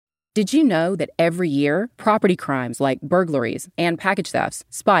Did you know that every year, property crimes like burglaries and package thefts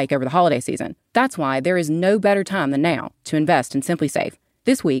spike over the holiday season? That's why there is no better time than now to invest in SimpliSafe.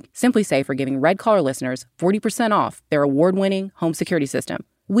 This week, SimpliSafe are giving Red Collar listeners 40% off their award-winning home security system.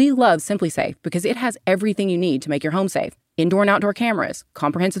 We love SimpliSafe because it has everything you need to make your home safe. Indoor and outdoor cameras,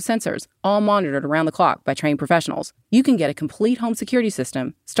 comprehensive sensors, all monitored around the clock by trained professionals. You can get a complete home security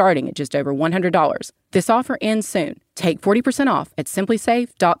system starting at just over $100. This offer ends soon. Take 40% off at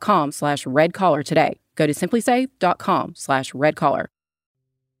simplysafe.com/redcollar today. Go to simplysafe.com/redcollar.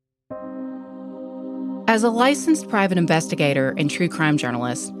 As a licensed private investigator and true crime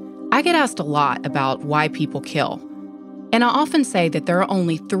journalist, I get asked a lot about why people kill. And I often say that there are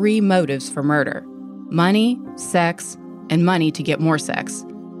only 3 motives for murder: money, sex, and money to get more sex.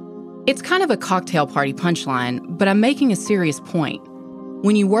 It's kind of a cocktail party punchline, but I'm making a serious point.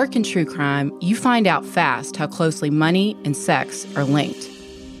 When you work in true crime, you find out fast how closely money and sex are linked.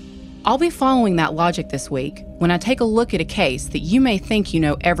 I'll be following that logic this week when I take a look at a case that you may think you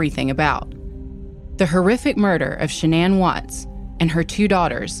know everything about: the horrific murder of Shanann Watts and her 2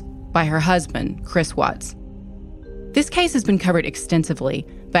 daughters by her husband, Chris Watts. This case has been covered extensively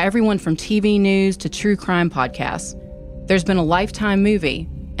by everyone from TV news to true crime podcasts. There's been a Lifetime movie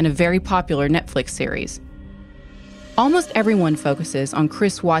and a very popular Netflix series. Almost everyone focuses on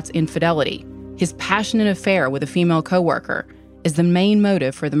Chris Watts' infidelity, his passionate affair with a female coworker, as the main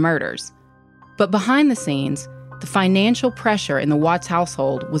motive for the murders. But behind the scenes, the financial pressure in the Watts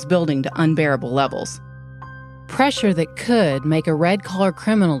household was building to unbearable levels. Pressure that could make a red-collar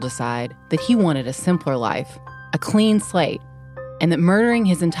criminal decide that he wanted a simpler life, a clean slate, and that murdering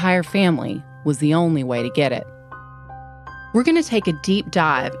his entire family was the only way to get it. We're going to take a deep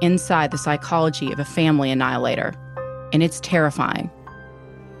dive inside the psychology of a family annihilator, and it's terrifying.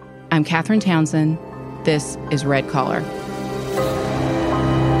 I'm Katherine Townsend. This is Red Collar.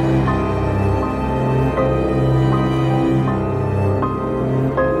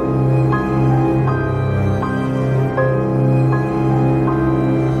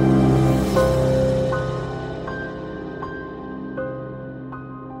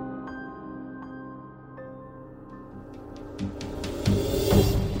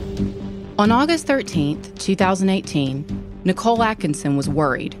 On August 13th, 2018, Nicole Atkinson was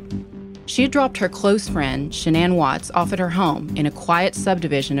worried. She had dropped her close friend, Shanann Watts, off at her home in a quiet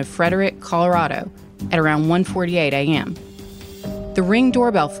subdivision of Frederick, Colorado, at around 1:48 a.m. The Ring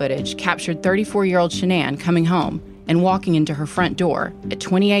doorbell footage captured 34-year-old Shanann coming home and walking into her front door at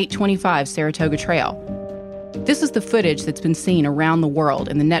 2825 Saratoga Trail. This is the footage that's been seen around the world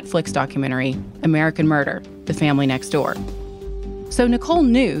in the Netflix documentary American Murder: The Family Next Door. So Nicole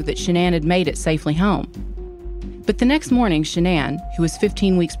knew that Shanann had made it safely home. But the next morning, Shanann, who was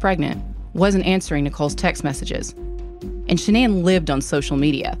 15 weeks pregnant, wasn't answering Nicole's text messages. And Shanann lived on social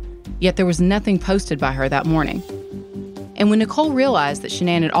media, yet there was nothing posted by her that morning. And when Nicole realized that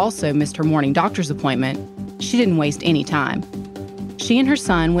Shanann had also missed her morning doctor's appointment, she didn't waste any time. She and her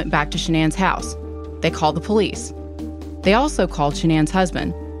son went back to Shanann's house. They called the police. They also called Shanann's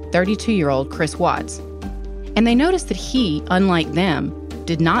husband, 32-year-old Chris Watts. And they noticed that he, unlike them,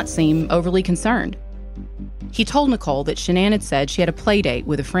 did not seem overly concerned. He told Nicole that Shanann had said she had a play date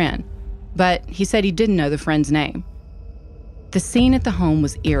with a friend, but he said he didn't know the friend's name. The scene at the home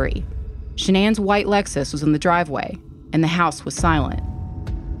was eerie. Shanann's white Lexus was in the driveway, and the house was silent.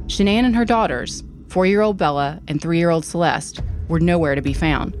 Shanann and her daughters, 4-year-old Bella and 3-year-old Celeste, were nowhere to be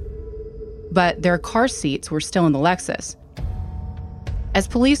found. But their car seats were still in the Lexus. As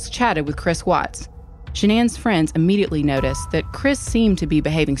police chatted with Chris Watts, Shanann's friends immediately noticed that Chris seemed to be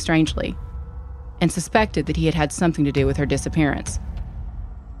behaving strangely and suspected that he had had something to do with her disappearance.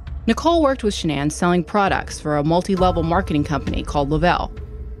 Nicole worked with Shanann selling products for a multi-level marketing company called Lavelle.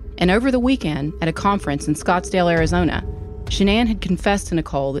 And over the weekend, at a conference in Scottsdale, Arizona, Shanann had confessed to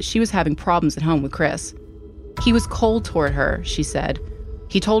Nicole that she was having problems at home with Chris. He was cold toward her, she said.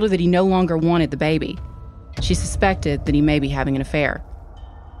 He told her that he no longer wanted the baby. She suspected that he may be having an affair.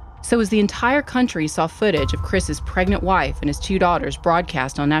 So as the entire country saw footage of Chris's pregnant wife and his 2 daughters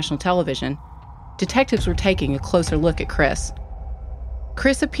broadcast on national television, detectives were taking a closer look at Chris.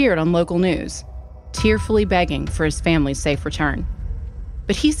 Chris appeared on local news, tearfully begging for his family's safe return.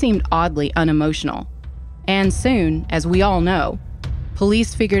 But he seemed oddly unemotional. And soon, as we all know,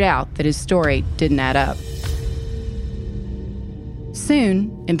 police figured out that his story didn't add up.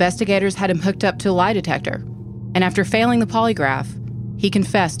 Soon, investigators had him hooked up to a lie detector, and after failing the polygraph, he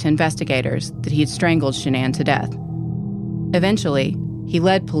confessed to investigators that he had strangled Shanann to death. Eventually, he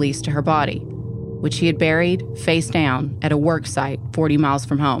led police to her body, which he had buried face down at a work site 40 miles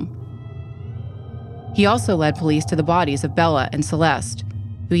from home. He also led police to the bodies of Bella and Celeste,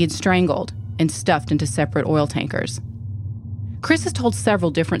 who he had strangled and stuffed into separate oil tankers. Chris has told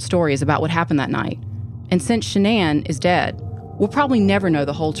several different stories about what happened that night, and since Shanann is dead, we'll probably never know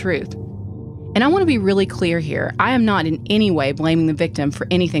the whole truth. And I want to be really clear here. I am not in any way blaming the victim for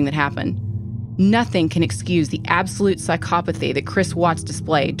anything that happened. Nothing can excuse the absolute psychopathy that Chris Watts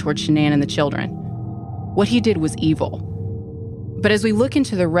displayed towards Shanann and the children. What he did was evil. But as we look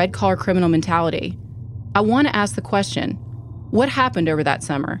into the red-collar criminal mentality, I want to ask the question, what happened over that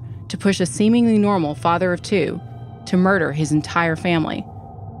summer to push a seemingly normal father of two to murder his entire family?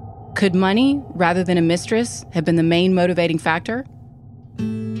 Could money, rather than a mistress, have been the main motivating factor?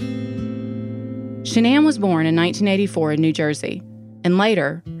 Shanann was born in 1984 in New Jersey, and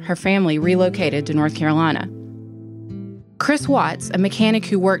later, her family relocated to North Carolina. Chris Watts, a mechanic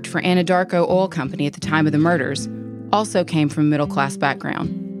who worked for Anadarko Oil Company at the time of the murders, also came from a middle-class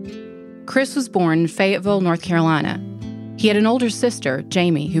background. Chris was born in Fayetteville, North Carolina. He had an older sister,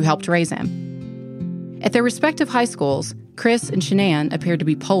 Jamie, who helped raise him. At their respective high schools, Chris and Shanann appeared to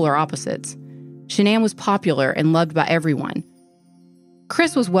be polar opposites. Shanann was popular and loved by everyone.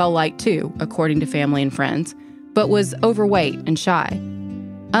 Chris was well-liked too, according to family and friends, but was overweight and shy,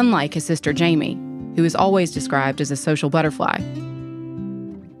 unlike his sister Jamie, who is always described as a social butterfly.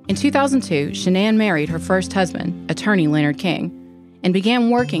 In 2002, Shanann married her first husband, attorney Leonard King, and began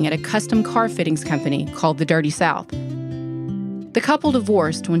working at a custom car fittings company called the Dirty South. The couple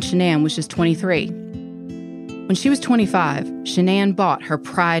divorced when Shanann was just 23. When she was 25, Shanann bought her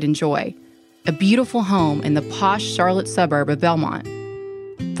pride and joy, a beautiful home in the posh Charlotte suburb of Belmont.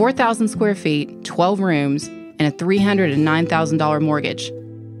 4,000 square feet, 12 rooms, and a $309,000 mortgage.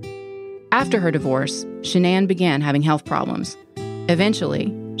 After her divorce, Shanann began having health problems.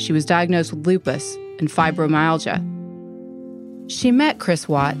 Eventually, she was diagnosed with lupus and fibromyalgia. She met Chris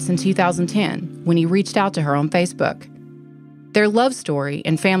Watts in 2010 when he reached out to her on Facebook. Their love story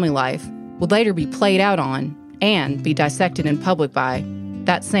and family life would later be played out on and be dissected in public by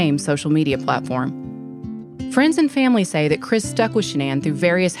that same social media platform. Friends and family say that Chris stuck with Shanann through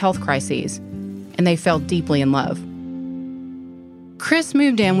various health crises, and they fell deeply in love. Chris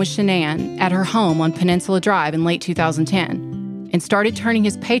moved in with Shanann at her home on Peninsula Drive in late 2010 and started turning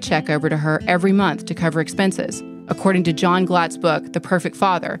his paycheck over to her every month to cover expenses, according to John Glatt's book, The Perfect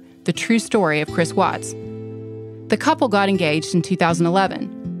Father, The True Story of Chris Watts. The couple got engaged in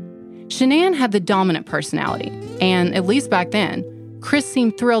 2011. Shanann had the dominant personality, and at least back then, Chris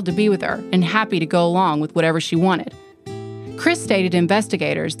seemed thrilled to be with her and happy to go along with whatever she wanted. Chris stated to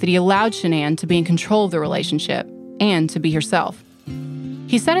investigators that he allowed Shanann to be in control of the relationship and to be herself.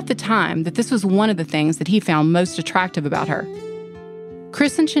 He said at the time that this was one of the things that he found most attractive about her.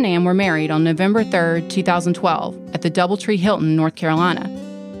 Chris and Shanann were married on November 3, 2012, at the Doubletree Hilton, North Carolina.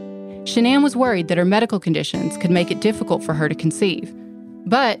 Shanann was worried that her medical conditions could make it difficult for her to conceive,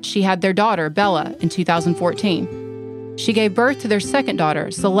 but she had their daughter, Bella, in 2014. She gave birth to their second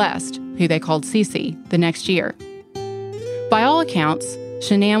daughter, Celeste, who they called Cece, the next year. By all accounts,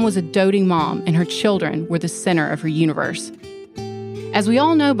 Shanann was a doting mom, and her children were the center of her universe. As we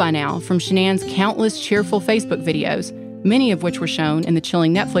all know by now from Shanann's countless cheerful Facebook videos, many of which were shown in the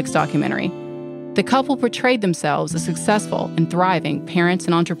chilling Netflix documentary, the couple portrayed themselves as successful and thriving parents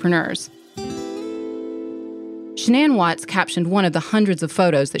and entrepreneurs. Shanann Watts captioned one of the hundreds of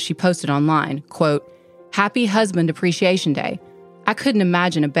photos that she posted online, quote, "Happy Husband Appreciation Day. I couldn't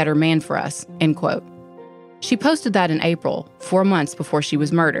imagine a better man for us," end quote. She posted that in April, 4 months before she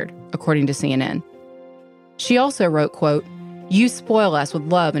was murdered, according to CNN. She also wrote, quote, "You spoil us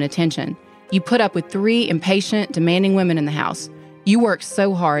with love and attention. You put up with 3 impatient, demanding women in the house. You work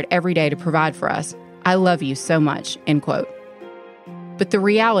so hard every day to provide for us. I love you so much," end quote. But the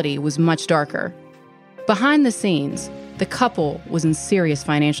reality was much darker. Behind the scenes, the couple was in serious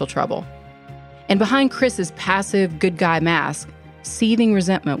financial trouble. And behind Chris's passive, good guy mask, seething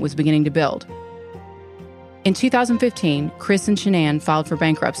resentment was beginning to build. In 2015, Chris and Shanann filed for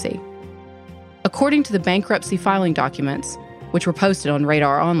bankruptcy. According to the bankruptcy filing documents, which were posted on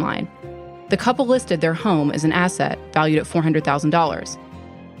Radar Online, the couple listed their home as an asset valued at $400,000.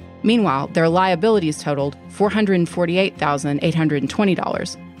 Meanwhile, their liabilities totaled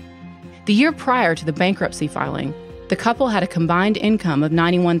 $448,820. The year prior to the bankruptcy filing, the couple had a combined income of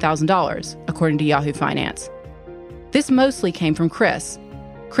 $91,000, according to Yahoo Finance. This mostly came from Chris.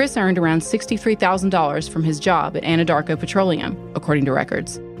 Chris earned around $63,000 from his job at Anadarko Petroleum, according to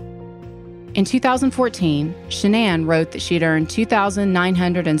records. In 2014, Shanann wrote that she had earned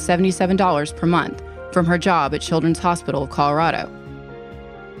 $2,977 per month from her job at Children's Hospital of Colorado.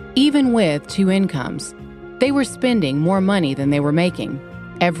 Even with 2 incomes, they were spending more money than they were making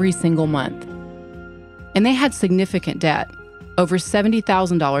every single month. And they had significant debt, over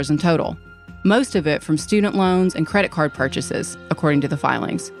 $70,000 in total, most of it from student loans and credit card purchases, according to the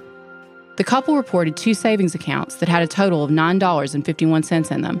filings. The couple reported 2 savings accounts that had a total of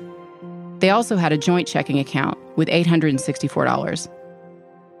 $9.51 in them. They also had a joint checking account with $864.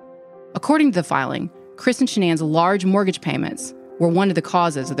 According to the filing, Chris and Shanann's large mortgage payments were one of the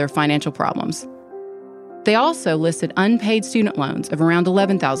causes of their financial problems. They also listed unpaid student loans of around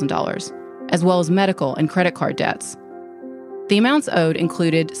 $11,000, as well as medical and credit card debts. The amounts owed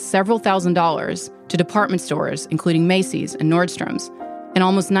included several $1,000s to department stores, including Macy's and Nordstrom's, and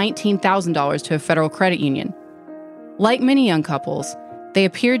almost $19,000 to a federal credit union. Like many young couples, they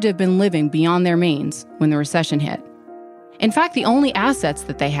appeared to have been living beyond their means when the recession hit. In fact, the only assets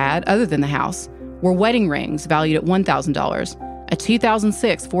that they had, other than the house, were wedding rings valued at $1,000, a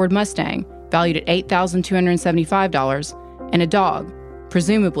 2006 Ford Mustang valued at $8,275, and a dog,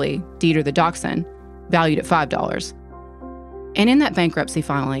 presumably Dieter the Dachshund, valued at $5. And in that bankruptcy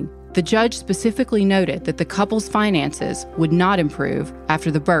filing, the judge specifically noted that the couple's finances would not improve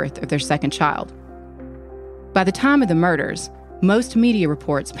after the birth of their second child. By the time of the murders, most media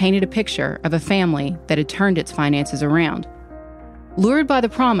reports painted a picture of a family that had turned its finances around. Lured by the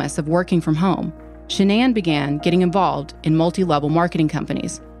promise of working from home, Shanann began getting involved in multi-level marketing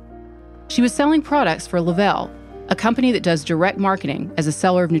companies. She was selling products for Lavelle, a company that does direct marketing as a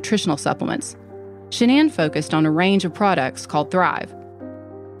seller of nutritional supplements. Shanann focused on a range of products called Thrive.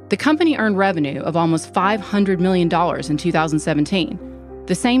 The company earned revenue of almost $500 million in 2017,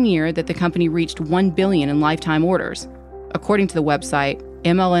 the same year that the company reached $1 billion in lifetime orders, according to the website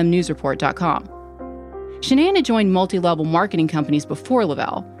mlmnewsreport.com. Shanann had joined multi-level marketing companies before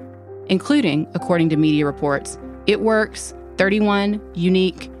Lavelle, including, according to media reports, It Works, 31,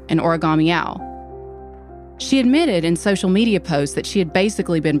 Unique, and Origami Owl. She admitted in social media posts that she had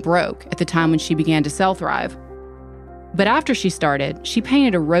basically been broke at the time when she began to sell Thrive. But after she started, she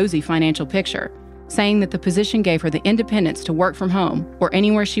painted a rosy financial picture, saying that the position gave her the independence to work from home or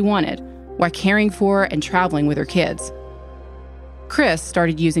anywhere she wanted, while caring for and traveling with her kids. Chris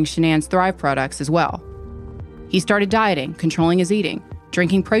started using Shanann's Thrive products as well. He started dieting, controlling his eating,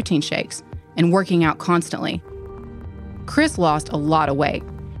 drinking protein shakes, and working out constantly. Chris lost a lot of weight,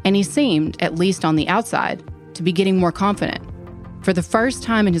 and he seemed, at least on the outside, to be getting more confident. For the first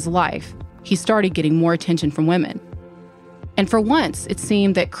time in his life, he started getting more attention from women. And for once, it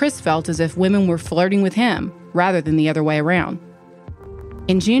seemed that Chris felt as if women were flirting with him rather than the other way around.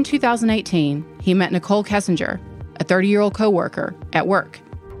 In June 2018, he met Nicole Kessinger, a 30-year-old coworker, at work,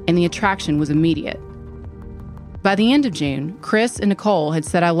 and the attraction was immediate. By the end of June, Chris and Nicole had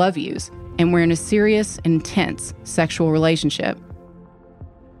said I love yous and were in a serious, intense sexual relationship.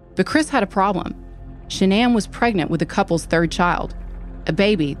 But Chris had a problem. Shanann was pregnant with the couple's third child, a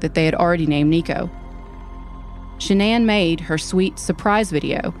baby that they had already named Nico. Shanann made her sweet surprise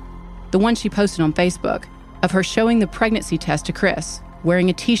video, the one she posted on Facebook, of her showing the pregnancy test to Chris, wearing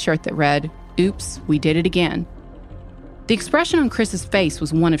a t-shirt that read, "Oops, we did it again." The expression on Chris's face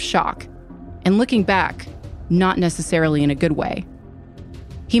was one of shock, and looking back, not necessarily in a good way.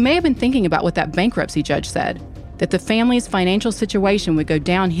 He may have been thinking about what that bankruptcy judge said, that the family's financial situation would go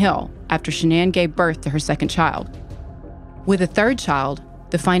downhill after Shanann gave birth to her second child. With a third child,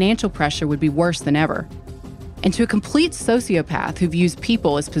 the financial pressure would be worse than ever. And to a complete sociopath who views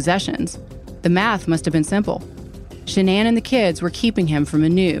people as possessions, the math must have been simple. Shanann and the kids were keeping him from a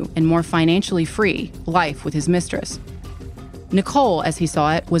new and more financially free life with his mistress. Nicole, as he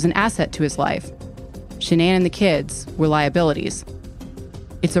saw it, was an asset to his life. Shanann and the kids were liabilities.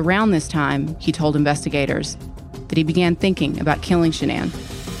 It's around this time, he told investigators, that he began thinking about killing Shanann.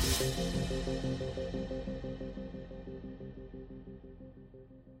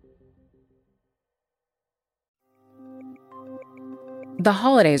 The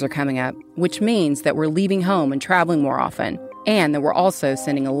holidays are coming up, which means that we're leaving home and traveling more often, and that we're also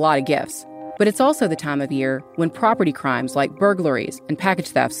sending a lot of gifts. But it's also the time of year when property crimes like burglaries and package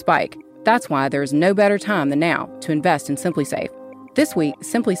theft spike. That's why there is no better time than now to invest in SimpliSafe. This week,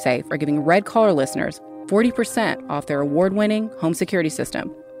 SimpliSafe are giving Red Collar listeners 40% off their award-winning home security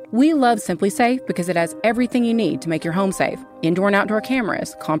system. We love SimpliSafe because it has everything you need to make your home safe. Indoor and outdoor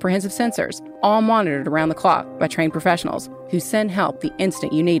cameras, comprehensive sensors, all monitored around the clock by trained professionals who send help the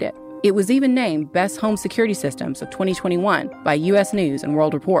instant you need it. It was even named Best Home Security Systems of 2021 by U.S. News and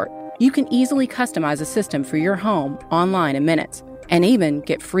World Report. You can easily customize a system for your home online in minutes, and even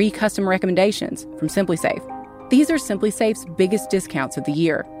get free custom recommendations from SimpliSafe. These are SimpliSafe's biggest discounts of the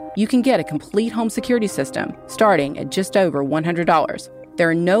year. You can get a complete home security system starting at just over $100. There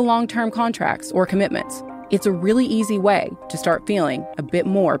are no long-term contracts or commitments. It's a really easy way to start feeling a bit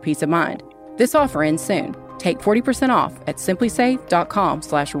more peace of mind. This offer ends soon. Take 40% off at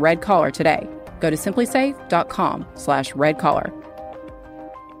simplysafe.com/redcollar today. Go to simplysafe.com/redcollar.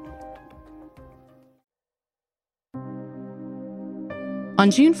 On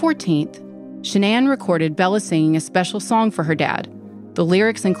June 14th, Shanann recorded Bella singing a special song for her dad. The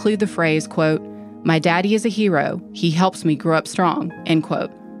lyrics include the phrase, quote, "My daddy is a hero. He helps me grow up strong," end quote.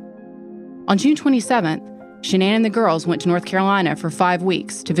 On June 27th, Shanann and the girls went to North Carolina for 5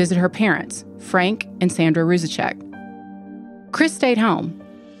 weeks to visit her parents, Frank and Sandra Ruzicek. Chris stayed home.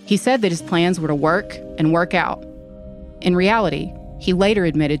 He said that his plans were to work and work out. In reality, he later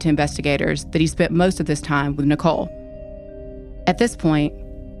admitted to investigators that he spent most of this time with Nicole. At this point,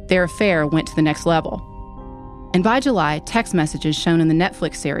 their affair went to the next level. And by July, text messages shown in the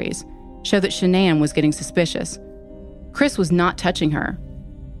Netflix series show that Shanann was getting suspicious. Chris was not touching her.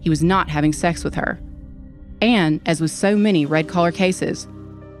 He was not having sex with her. And, as with so many red-collar cases,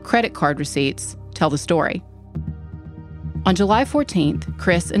 credit card receipts tell the story. On July 14th,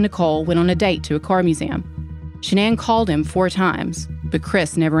 Chris and Nicole went on a date to a car museum. Shanann called him 4 times, but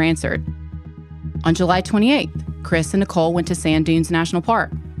Chris never answered. On July 28th, Chris and Nicole went to Sand Dunes National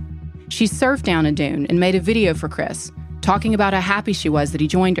Park. She surfed down a dune and made a video for Chris, talking about how happy she was that he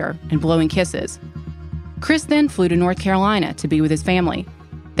joined her and blowing kisses. Chris then flew to North Carolina to be with his family.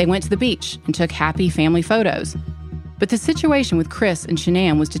 They went to the beach and took happy family photos. But the situation with Chris and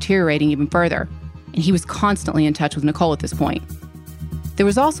Shanann was deteriorating even further, and he was constantly in touch with Nicole at this point. There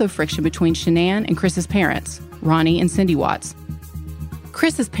was also friction between Shanann and Chris's parents, Ronnie and Cindy Watts.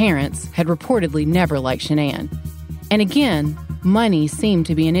 Chris's parents had reportedly never liked Shanann. And again, money seemed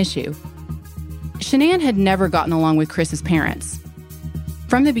to be an issue. Shanann had never gotten along with Chris's parents.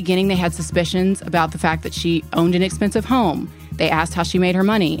 From the beginning, they had suspicions about the fact that she owned an expensive home. They asked how she made her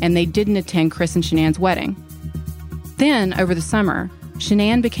money, and they didn't attend Chris and Shanann's wedding. Then, over the summer,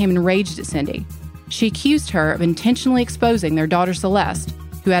 Shanann became enraged at Cindy. She accused her of intentionally exposing their daughter Celeste,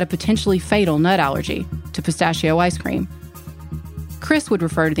 who had a potentially fatal nut allergy, to pistachio ice cream. Chris would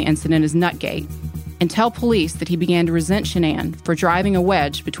refer to the incident as Nutgate and tell police that he began to resent Shanann for driving a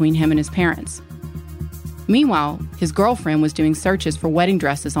wedge between him and his parents. Meanwhile, his girlfriend was doing searches for wedding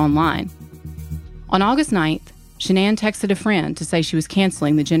dresses online. On August 9th, Shanann texted a friend to say she was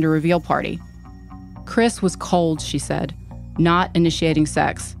canceling the gender reveal party. Chris was cold, she said, not initiating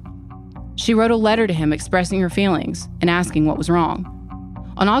sex. She wrote a letter to him expressing her feelings and asking what was wrong.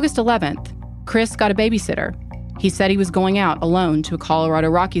 On August 11th, Chris got a babysitter. He said he was going out alone to a Colorado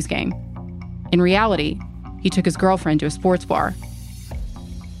Rockies game. In reality, he took his girlfriend to a sports bar.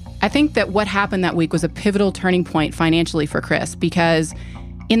 I think that what happened that week was a pivotal turning point financially for Chris, because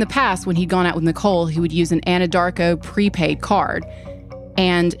in the past, when he'd gone out with Nicole, he would use an Anadarko prepaid card,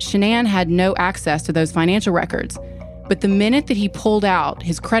 and Shanann had no access to those financial records. But the minute that he pulled out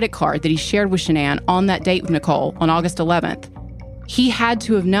his credit card that he shared with Shanann on that date with Nicole on August 11th, he had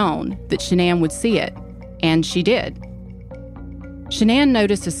to have known that Shanann would see it, and she did. Shanann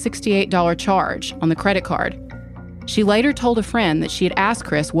noticed a $68 charge on the credit card. She later told a friend that she had asked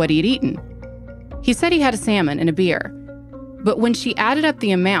Chris what he had eaten. He said he had a salmon and a beer, but when she added up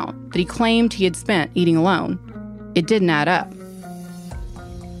the amount that he claimed he had spent eating alone, it didn't add up.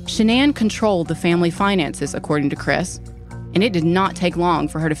 Shanann controlled the family finances, according to Chris, and it did not take long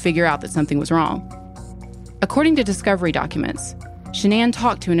for her to figure out that something was wrong. According to discovery documents, Shanann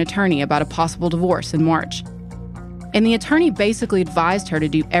talked to an attorney about a possible divorce in March. And the attorney basically advised her to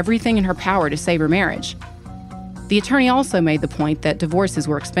do everything in her power to save her marriage. The attorney also made the point that divorces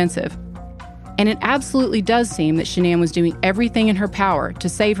were expensive. And it absolutely does seem that Shanann was doing everything in her power to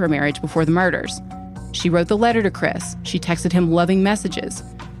save her marriage before the murders. She wrote the letter to Chris. She texted him loving messages.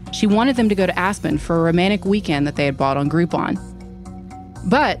 She wanted them to go to Aspen for a romantic weekend that they had bought on Groupon.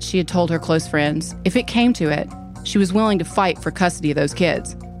 But, she had told her close friends, if it came to it, she was willing to fight for custody of those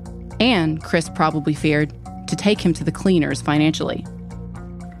kids. And, Chris probably feared, to take him to the cleaners financially.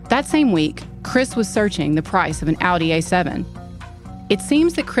 That same week, Chris was searching the price of an Audi A7. It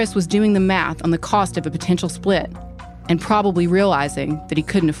seems that Chris was doing the math on the cost of a potential split and probably realizing that he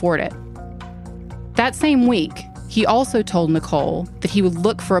couldn't afford it. That same week, he also told Nicole that he would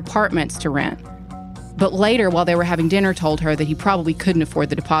look for apartments to rent, but later, while they were having dinner, told her that he probably couldn't afford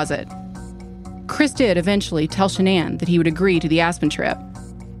the deposit. Chris did eventually tell Shanann that he would agree to the Aspen trip,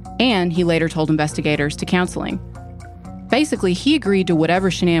 and he later told investigators to counseling. Basically, he agreed to whatever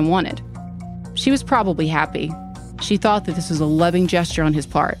Shanann wanted. She was probably happy. She thought that this was a loving gesture on his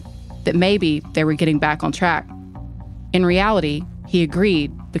part, that maybe they were getting back on track. In reality, he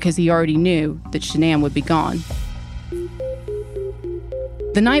agreed because he already knew that Shanann would be gone.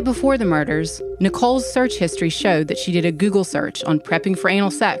 The night before the murders, Nicole's search history showed that she did a Google search on prepping for anal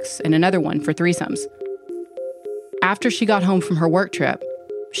sex and another one for threesomes. after she got home from her work trip,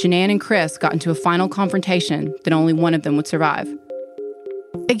 Shanann and Chris got into a final confrontation that only one of them would survive.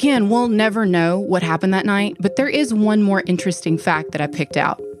 Again, we'll never know what happened that night, but there is one more interesting fact that I picked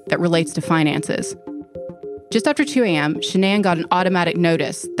out that relates to finances. Just after 2 a.m., Shanann got an automatic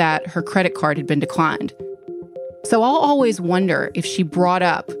notice that her credit card had been declined. So I'll always wonder if she brought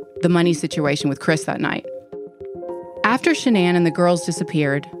up the money situation with Chris that night. After Shanann and the girls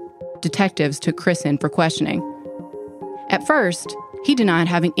disappeared, detectives took Chris in for questioning. At first, he denied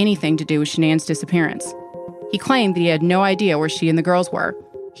having anything to do with Shanann's disappearance. He claimed that he had no idea where she and the girls were.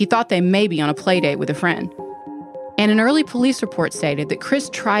 He thought they may be on a play date with a friend. And an early police report stated that Chris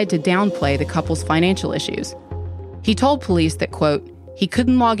tried to downplay the couple's financial issues. He told police that, quote, he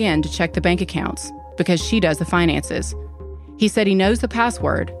couldn't log in to check the bank accounts because she does the finances. He said he knows the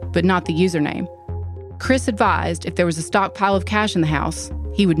password, but not the username. Chris advised if there was a stockpile of cash in the house,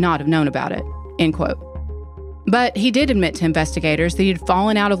 he would not have known about it, end quote. But he did admit to investigators that he had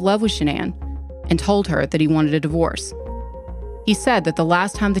fallen out of love with Shanann and told her that he wanted a divorce. He said that the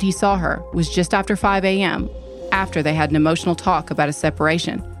last time that he saw her was just after 5 a.m., after they had an emotional talk about a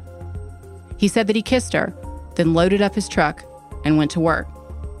separation. He said that he kissed her, then loaded up his truck and went to work.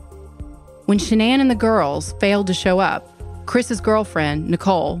 When Shanann and the girls failed to show up, Chris's girlfriend,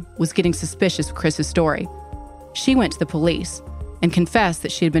 Nicole, was getting suspicious of Chris's story. She went to the police and confessed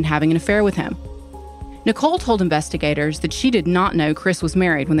that she had been having an affair with him. Nicole told investigators that she did not know Chris was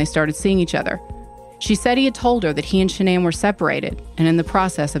married when they started seeing each other. She said he had told her that he and Shanann were separated and in the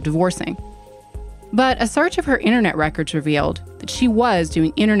process of divorcing. But a search of her internet records revealed that she was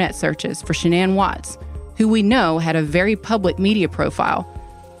doing internet searches for Shanann Watts, who we know had a very public media profile,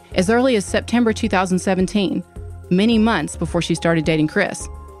 as early as September 2017, many months before she started dating Chris.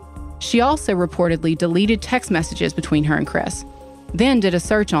 She also reportedly deleted text messages between her and Chris, then did a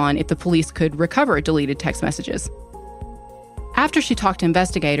search on if the police could recover deleted text messages. After she talked to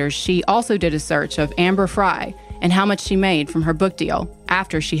investigators, she also did a search of Amber Fry and how much she made from her book deal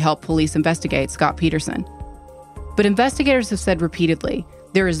after she helped police investigate Scott Peterson. But investigators have said repeatedly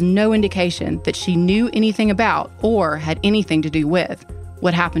there is no indication that she knew anything about or had anything to do with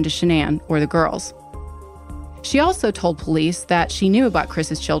what happened to Shanann or the girls. She also told police that she knew about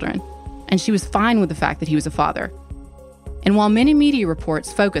Chris's children, and she was fine with the fact that he was a father. And while many media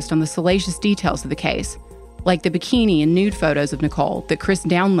reports focused on the salacious details of the case, like the bikini and nude photos of Nicole that Chris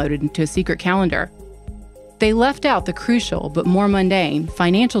downloaded into a secret calendar, they left out the crucial but more mundane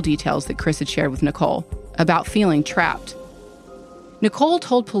financial details that Chris had shared with Nicole about feeling trapped. Nicole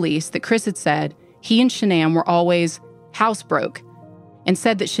told police that Chris had said he and Shanann were always housebroke, and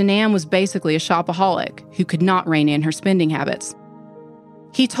said that Shanann was basically a shopaholic who could not rein in her spending habits.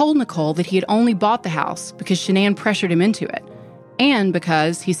 He told Nicole that he had only bought the house because Shanann pressured him into it, and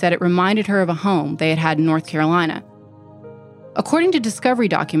because he said it reminded her of a home they had had in North Carolina. According to discovery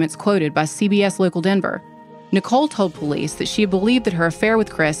documents quoted by CBS Local Denver, Nicole told police that she believed that her affair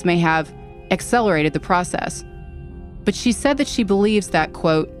with Chris may have accelerated the process. But she said that she believes that,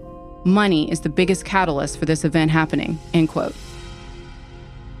 quote, money is the biggest catalyst for this event happening, end quote.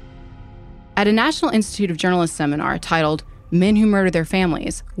 At a National Institute of Journalists seminar titled Men Who Murder Their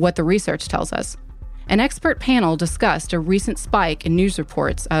Families, What the Research Tells Us, an expert panel discussed a recent spike in news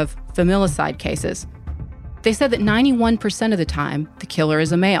reports of familicide cases. They said that 91% of the time, the killer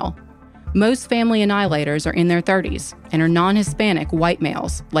is a male. Most family annihilators are in their 30s and are non-Hispanic white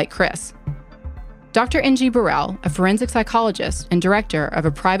males, like Chris. Dr. N.G. Burrell, a forensic psychologist and director of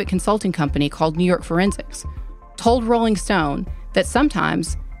a private consulting company called New York Forensics, told Rolling Stone that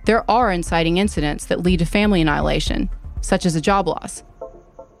sometimes there are inciting incidents that lead to family annihilation, such as a job loss.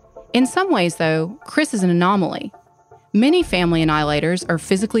 In some ways, though, Chris is an anomaly. Many family annihilators are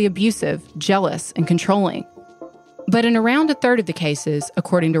physically abusive, jealous, and controlling. But in around a third of the cases,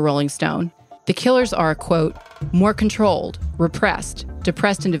 according to Rolling Stone, the killers are, quote, more controlled, repressed,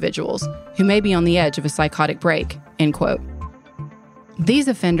 depressed individuals who may be on the edge of a psychotic break, end quote. These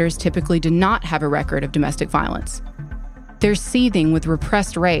offenders typically do not have a record of domestic violence. They're seething with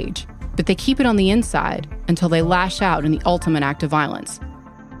repressed rage, but they keep it on the inside until they lash out in the ultimate act of violence.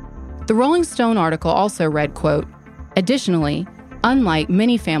 The Rolling Stone article also read, quote, additionally, unlike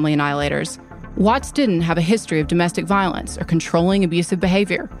many family annihilators, Watts didn't have a history of domestic violence or controlling abusive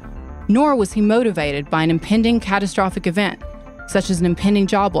behavior, nor was he motivated by an impending catastrophic event, such as an impending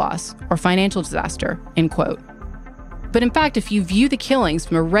job loss or financial disaster, end quote. But in fact, if you view the killings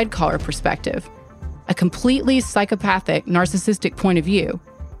from a red-collar perspective, a completely psychopathic, narcissistic point of view,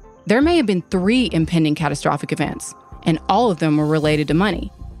 there may have been 3 impending catastrophic events, and all of them were related to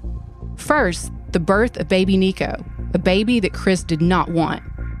money. First, the birth of baby Nico, a baby that Chris did not want.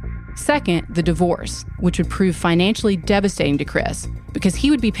 Second, the divorce, which would prove financially devastating to Chris because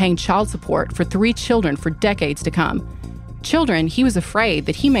he would be paying child support for 3 children for decades to come. Children he was afraid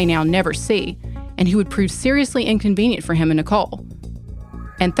that he may now never see, and who would prove seriously inconvenient for him and Nicole.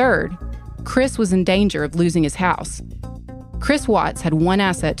 And third, Chris was in danger of losing his house. Chris Watts had one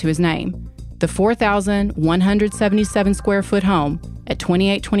asset to his name, the 4,177 square foot home at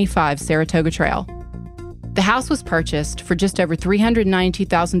 2825 Saratoga Trail. The house was purchased for just over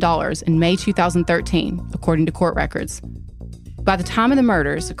 $392,000 in May 2013, according to court records. By the time of the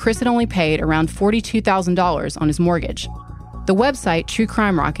murders, Chris had only paid around $42,000 on his mortgage. The website True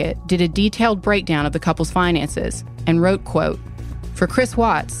Crime Rocket did a detailed breakdown of the couple's finances and wrote, quote, "For Chris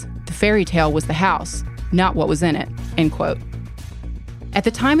Watts, the fairy tale was the house, not what was in it," end quote. At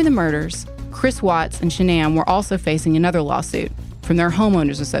the time of the murders, Chris Watts and Shanann were also facing another lawsuit from their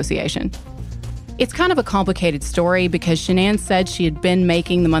homeowners association. It's kind of a complicated story because Shanann said she had been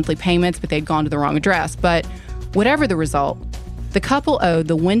making the monthly payments, but they'd gone to the wrong address. But whatever the result, the couple owed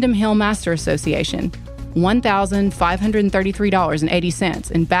the Wyndham Hill Master Association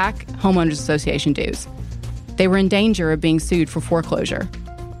 $1,533.80 in back homeowners association dues. They were in danger of being sued for foreclosure.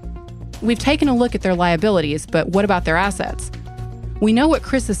 We've taken a look at their liabilities, but what about their assets? We know what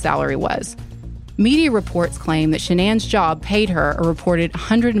Chris's salary was. Media reports claim that Shanann's job paid her a reported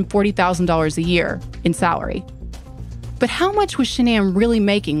 $140,000 a year in salary. But how much was Shanann really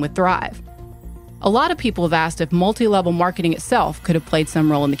making with Thrive? A lot of people have asked if multi-level marketing itself could have played some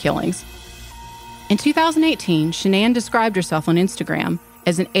role in the killings. In 2018, Shanann described herself on Instagram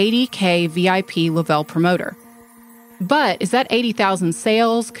as an 80K VIP Lavelle promoter. But is that 80,000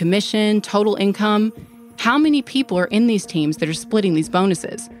 sales, commission, total income? How many people are in these teams that are splitting these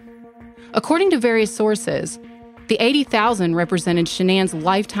bonuses? According to various sources, the 80,000 represented Shanann's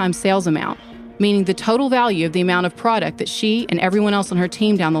lifetime sales amount, meaning the total value of the amount of product that she and everyone else on her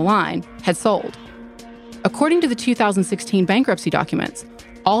team down the line had sold. According to the 2016 bankruptcy documents,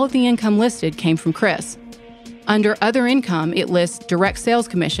 all of the income listed came from Chris. Under other income, it lists direct sales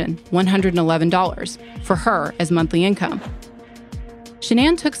commission, $111, for her as monthly income.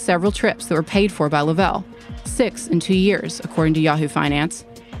 Shanann took several trips that were paid for by Lavelle, 6 in 2 years, according to Yahoo Finance.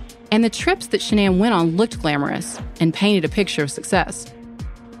 And the trips that Shanann went on looked glamorous and painted a picture of success.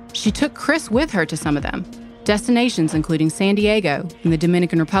 She took Chris with her to some of them, destinations including San Diego and the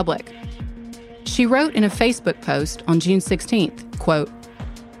Dominican Republic. She wrote in a Facebook post on June 16th, quote,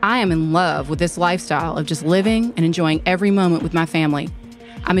 "I am in love with this lifestyle of just living and enjoying every moment with my family.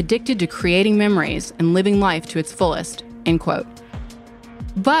 I'm addicted to creating memories and living life to its fullest," end quote.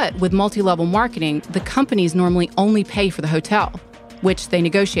 But with multi-level marketing, the companies normally only pay for the hotel, which they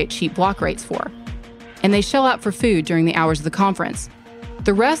negotiate cheap block rates for. And they shell out for food during the hours of the conference.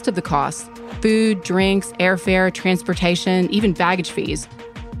 The rest of the costs, food, drinks, airfare, transportation, even baggage fees,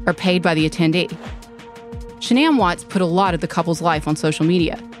 are paid by the attendee. Shanann Watts put a lot of the couple's life on social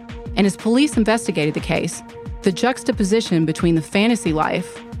media. And as police investigated the case, the juxtaposition between the fantasy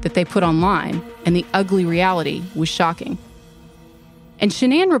life that they put online and the ugly reality was shocking. And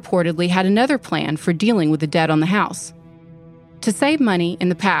Shanann reportedly had another plan for dealing with the debt on the house. To save money in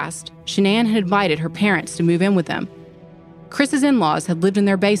the past, Shanann had invited her parents to move in with them. Chris's in-laws had lived in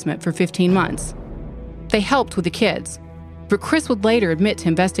their basement for 15 months. They helped with the kids, but Chris would later admit to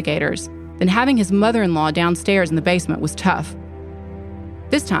investigators that having his mother-in-law downstairs in the basement was tough.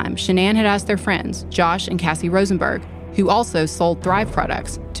 This time, Shanann had asked their friends, Josh and Cassie Rosenberg, who also sold Thrive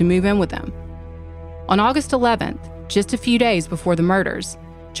products, to move in with them. On August 11th, just a few days before the murders,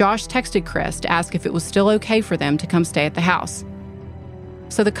 Josh texted Chris to ask if it was still okay for them to come stay at the house.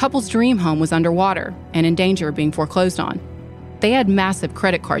 So the couple's dream home was underwater and in danger of being foreclosed on. They had massive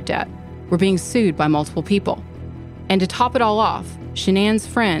credit card debt, were being sued by multiple people. And to top it all off, Shanann's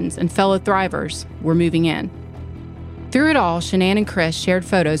friends and fellow Thrivers were moving in. Through it all, Shanann and Chris shared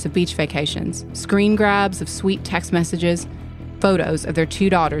photos of beach vacations, screen grabs of sweet text messages, photos of their 2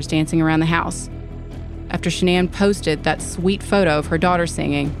 daughters dancing around the house. After Shanann posted that sweet photo of her daughter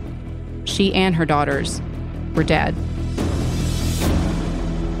singing, she and her daughters were dead.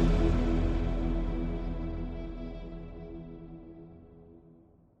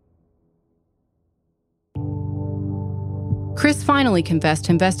 Chris finally confessed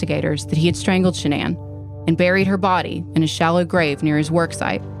to investigators that he had strangled Shanann and buried her body in a shallow grave near his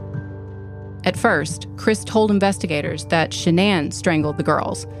worksite. At first, Chris told investigators that Shanann strangled the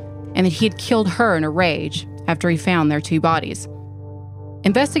girls and that he had killed her in a rage after he found their 2 bodies.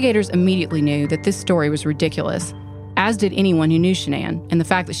 Investigators immediately knew that this story was ridiculous, as did anyone who knew Shanann and the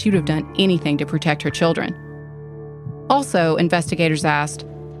fact that she would have done anything to protect her children. Also, investigators asked,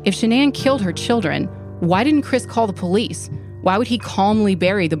 if Shanann killed her children, why didn't Chris call the police? Why would he calmly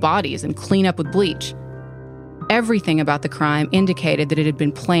bury the bodies and clean up with bleach? Everything about the crime indicated that it had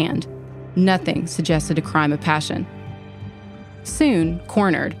been planned. Nothing suggested a crime of passion. Soon,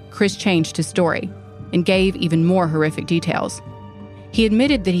 cornered, Chris changed his story and gave even more horrific details. He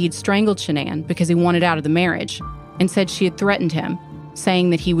admitted that he had strangled Shanann because he wanted out of the marriage and said she had threatened him, saying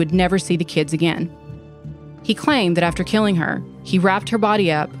that he would never see the kids again. He claimed that after killing her, he wrapped her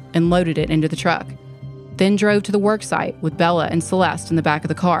body up and loaded it into the truck, then drove to the work site with Bella and Celeste in the back of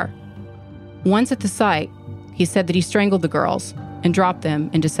the car. Once at the site, he said that he strangled the girls and dropped them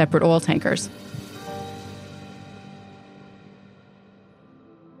into separate oil tankers.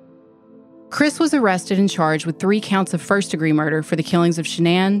 Chris was arrested and charged with 3 counts of first-degree murder for the killings of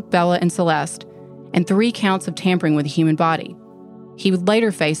Shanann, Bella, and Celeste, and 3 counts of tampering with a human body. He would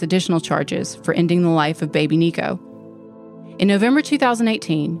later face additional charges for ending the life of baby Nico. In November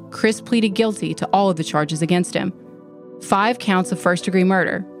 2018, Chris pleaded guilty to all of the charges against him: 5 counts of first-degree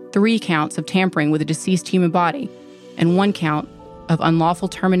murder, 3 counts of tampering with a deceased human body, and 1 count of unlawful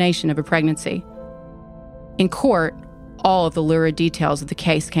termination of a pregnancy. In court, all of the lurid details of the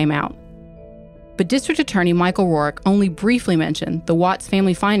case came out. But District Attorney Michael Rourke only briefly mentioned the Watts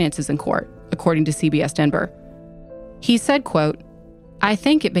family finances in court, according to CBS Denver. He said, quote, "I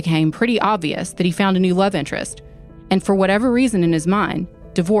think it became pretty obvious that he found a new love interest, and for whatever reason in his mind,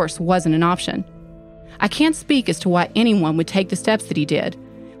 divorce wasn't an option. I can't speak as to why anyone would take the steps that he did,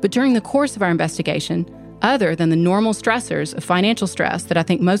 but during the course of our investigation, other than the normal stressors of financial stress that I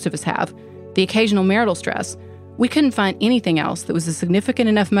think most of us have, the occasional marital stress, we couldn't find anything else that was a significant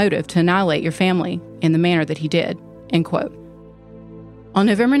enough motive to annihilate your family in the manner that he did," end quote. On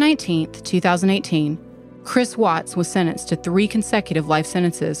November 19th, 2018, Chris Watts was sentenced to 3 consecutive life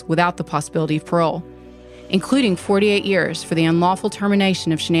sentences without the possibility of parole, including 48 years for the unlawful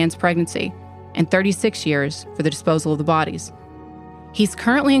termination of Shanann's pregnancy and 36 years for the disposal of the bodies. He's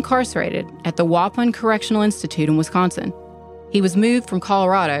currently incarcerated at the Waupun Correctional Institute in Wisconsin. He was moved from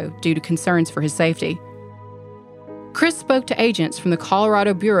Colorado due to concerns for his safety. Chris spoke to agents from the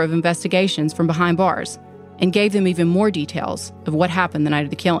Colorado Bureau of Investigations from behind bars and gave them even more details of what happened the night of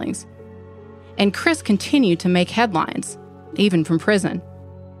the killings. And Chris continued to make headlines, even from prison.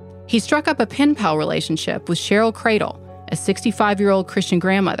 He struck up a pen pal relationship with Cheryl Cradle, a 65-year-old Christian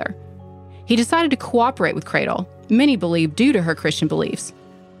grandmother. He decided to cooperate with Cradle, many believe due to her Christian beliefs,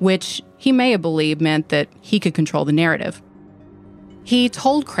 which he may have believed meant that he could control the narrative. He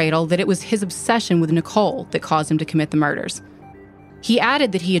told Cradle that it was his obsession with Nicole that caused him to commit the murders. He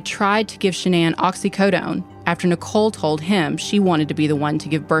added that he had tried to give Shanann oxycodone after Nicole told him she wanted to be the one to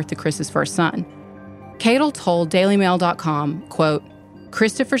give birth to Chris's first son. Cradle told DailyMail.com, quote,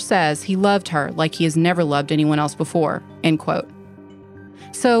 "Christopher says he loved her like he has never loved anyone else before," end quote.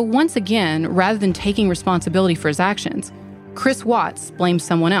 So once again, rather than taking responsibility for his actions, Chris Watts blames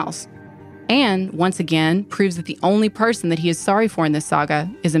someone else. And once again, proves that the only person that he is sorry for in this saga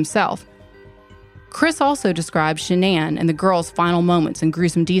is himself. Chris also describes Shanann and the girls' final moments in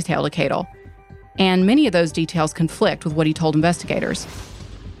gruesome detail to Cradle, and many of those details conflict with what he told investigators.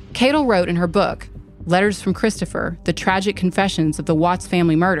 Cradle wrote in her book, Letters from Christopher, The Tragic Confessions of the Watts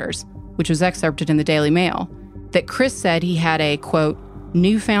Family Murders, which was excerpted in the Daily Mail, that Chris said he had a, quote,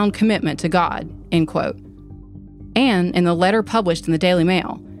 newfound commitment to God, end quote. And in the letter published in the Daily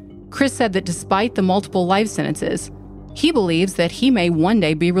Mail, Chris said that despite the multiple life sentences, he believes that he may one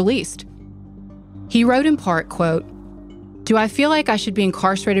day be released. He wrote in part, quote, "Do I feel like I should be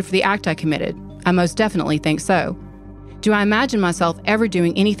incarcerated for the act I committed? I most definitely think so. Do I imagine myself ever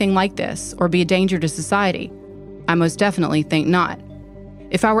doing anything like this or be a danger to society? I most definitely think not.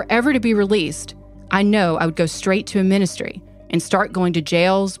 If I were ever to be released, I know I would go straight to a ministry and start going to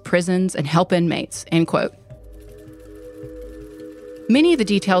jails, prisons, and help inmates," end quote. Many of the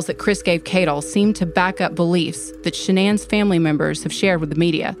details that Chris gave Cradle seem to back up beliefs that Shanann's family members have shared with the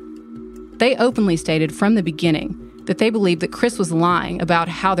media. They openly stated from the beginning that they believed that Chris was lying about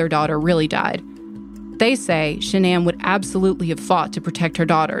how their daughter really died. They say Shanann would absolutely have fought to protect her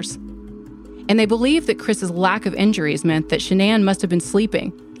daughters. And they believe that Chris's lack of injuries meant that Shanann must have been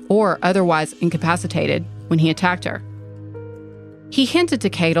sleeping or otherwise incapacitated when he attacked her. He hinted to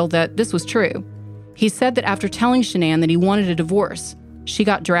Cradle that this was true. He said that after telling Shanann that he wanted a divorce, she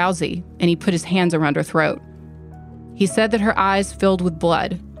got drowsy and he put his hands around her throat. He said that her eyes filled with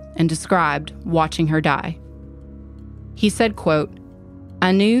blood and described watching her die. He said, quote,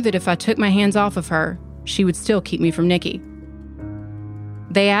 "I knew that if I took my hands off of her, she would still keep me from Nikki.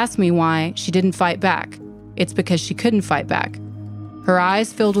 They asked me why she didn't fight back. It's because she couldn't fight back. Her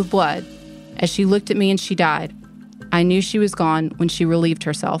eyes filled with blood. As she looked at me and she died, I knew she was gone when she relieved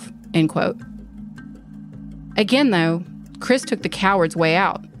herself," end quote. Again, though, Chris took the coward's way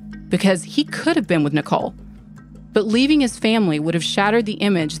out because he could have been with Nicole. But leaving his family would have shattered the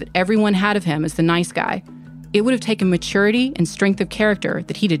image that everyone had of him as the nice guy. It would have taken maturity and strength of character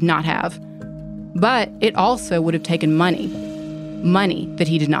that he did not have. But it also would have taken money that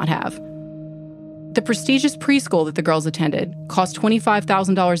he did not have. The prestigious preschool that the girls attended cost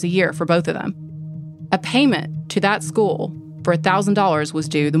 $25,000 a year for both of them. A payment to that school for $1,000 was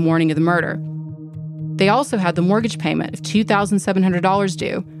due the morning of the murder. They also had the mortgage payment of $2,700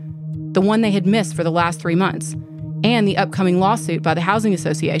 due, the one they had missed for the last 3 months, and the upcoming lawsuit by the Housing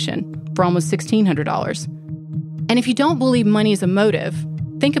Association for almost $1,600. And if you don't believe money is a motive,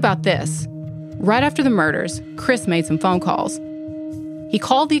 think about this. Right after the murders, Chris made some phone calls. He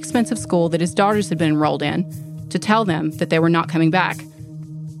called the expensive school that his daughters had been enrolled in to tell them that they were not coming back.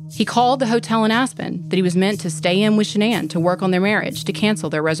 He called the hotel in Aspen that he was meant to stay in with Shanann to work on their marriage to cancel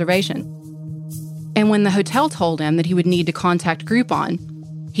their reservation. And when the hotel told him that he would need to contact Groupon,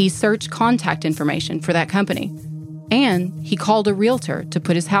 he searched contact information for that company. And he called a realtor to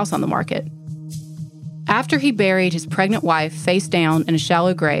put his house on the market. After he buried his pregnant wife face down in a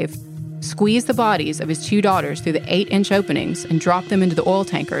shallow grave, squeezed the bodies of his 2 daughters through the 8-inch openings and dropped them into the oil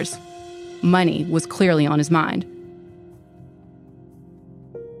tankers, money was clearly on his mind.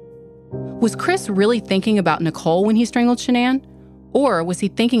 Was Chris really thinking about Nicole when he strangled Shanann? Or was he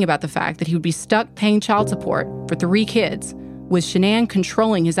thinking about the fact that he would be stuck paying child support for 3 kids, with Shanann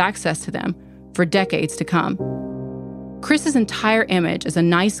controlling his access to them for decades to come? Chris's entire image as a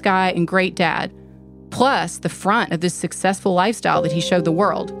nice guy and great dad, plus the front of this successful lifestyle that he showed the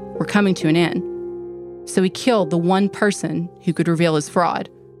world, were coming to an end. So he killed the one person who could reveal his fraud.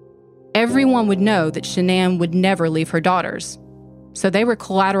 Everyone would know that Shanann would never leave her daughters. So they were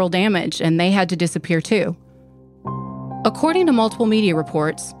collateral damage and they had to disappear too. According to multiple media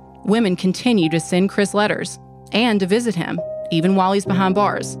reports, women continue to send Chris letters and to visit him, even while he's behind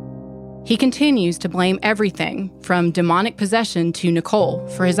bars. He continues to blame everything from demonic possession to Nicole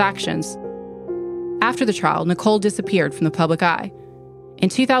for his actions. After the trial, Nicole disappeared from the public eye. In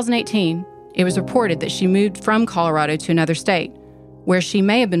 2018, it was reported that she moved from Colorado to another state, where she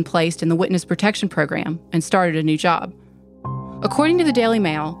may have been placed in the witness protection program and started a new job. According to the Daily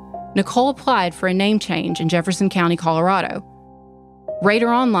Mail, Nicole applied for a name change in Jefferson County, Colorado.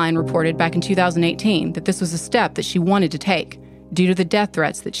 Radar Online reported back in 2018 that this was a step that she wanted to take due to the death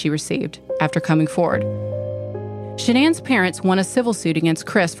threats that she received after coming forward. Shanann's parents won a civil suit against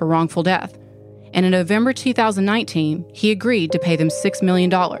Chris for wrongful death, and in November 2019, he agreed to pay them $6 million,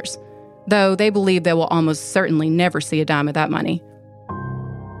 though they believe they will almost certainly never see a dime of that money.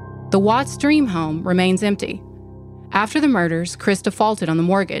 The Watts' dream home remains empty. After the murders, Chris defaulted on the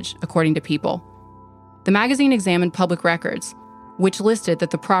mortgage, according to People. The magazine examined public records, which listed that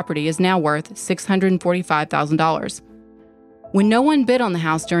the property is now worth $645,000. When no one bid on the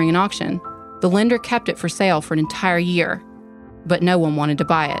house during an auction, the lender kept it for sale for an entire year, but no one wanted to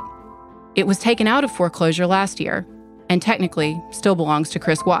buy it. It was taken out of foreclosure last year, and technically still belongs to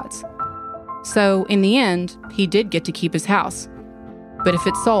Chris Watts. So, in the end, he did get to keep his house. But if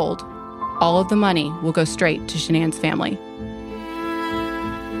it's sold, all of the money will go straight to Shanann's family.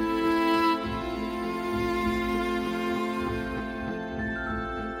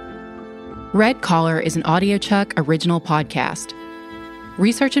 Red Collar is an AudioChuck original podcast.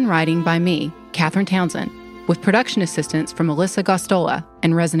 Research and writing by me, Katherine Townsend, with production assistance from Melissa Gostola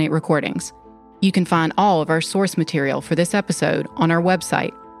and Resonate Recordings. You can find all of our source material for this episode on our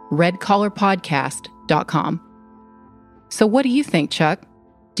website, redcollarpodcast.com. So what do you think, Chuck?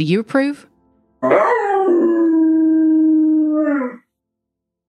 Do you approve?